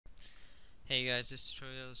Hey guys, this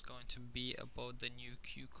tutorial is going to be about the new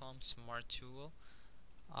Qcom Smart Tool.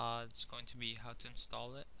 It's going to be how to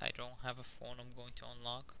install it. I don't have a phone I'm going to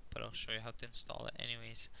unlock, but I'll show you how to install it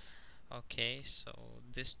anyways. Okay, so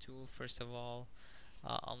this tool first of all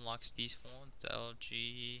unlocks these phones, the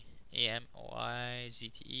LG, AMOI,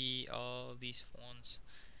 ZTE, all these phones,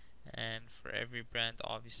 and for every brand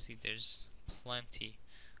obviously there's plenty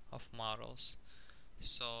of models.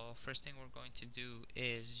 So first thing we're going to do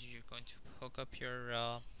is you're going to hook up your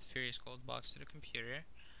Furious Gold box to the computer,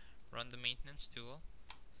 run the maintenance tool.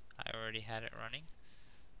 I already had it running.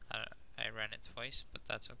 I ran it twice, but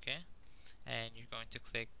that's okay. And you're going to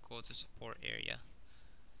click go to support area.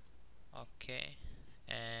 Okay,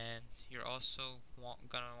 and you're also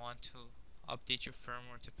gonna want to update your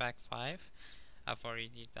firmware to pack 5. I've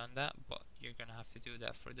already done that, but you're gonna have to do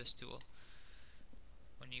that for this tool.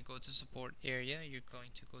 When you go to support area, you're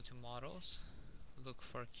going to go to models, look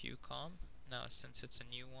for Qcom. Now since it's a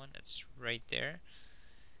new one, it's right there.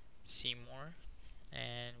 See more,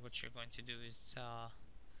 and what you're going to do is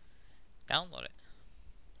download it.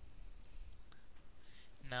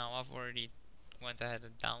 Now I've already went ahead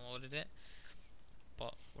and downloaded it,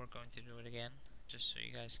 but we're going to do it again just so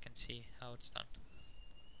you guys can see how it's done.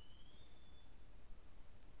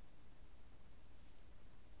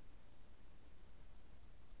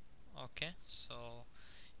 Okay, so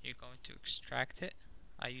you're going to extract it.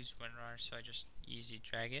 I use WinRAR, so I just easy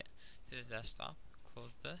drag it to the desktop.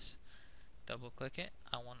 Close this, double click it.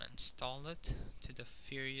 I want to install it to the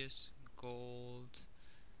Furious Gold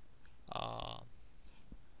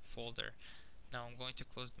folder. Now I'm going to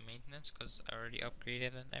close the maintenance because I already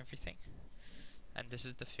upgraded and everything. And this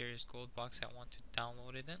is the Furious Gold box I want to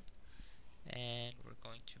download it in. And we're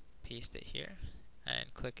going to paste it here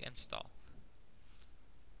and click install.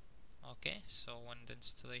 Okay, so when the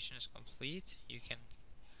installation is complete, you can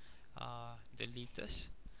delete this.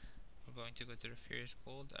 We're going to go to the Furious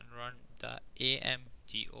Gold and run the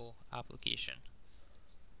AMDO application.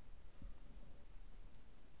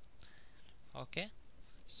 Okay,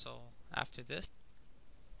 so after this,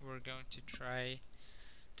 we're going to try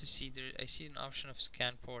to see there. I see an option of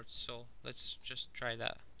scan ports, so let's just try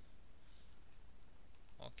that.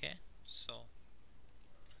 Okay, so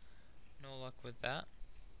no luck with that.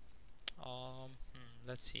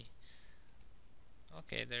 Let's see.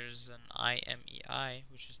 Okay, there's an IMEI,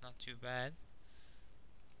 which is not too bad.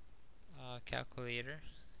 Calculator,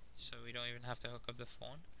 so we don't even have to hook up the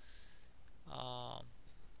phone.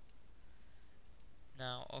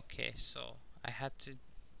 Now, okay, so I had to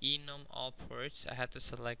enum all ports. I had to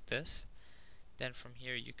select this. Then from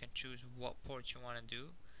here, you can choose what port you want to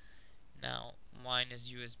do. Now, mine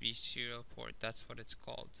is USB serial port. That's what it's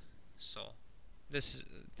called. So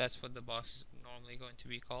that's what the box is normally going to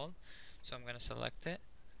be called. So I'm going to select it.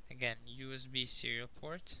 Again, USB serial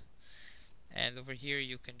port. And over here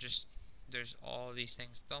you can just, there's all these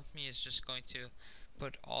things. Dump.me is just going to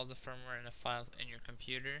put all the firmware in a file in your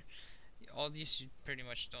computer. All these you pretty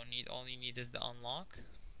much don't need. All you need is the unlock,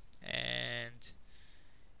 and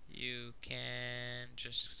you can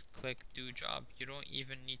just click do job. You don't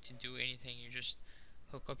even need to do anything. You just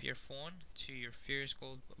hook up your phone to your Furious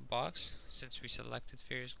Gold box, since we selected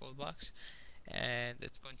Furious Gold box, and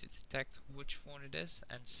it's going to detect which phone it is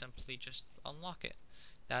and simply just unlock it.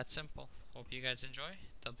 That simple. Hope you guys enjoy.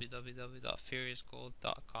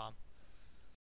 www.furiousgold.com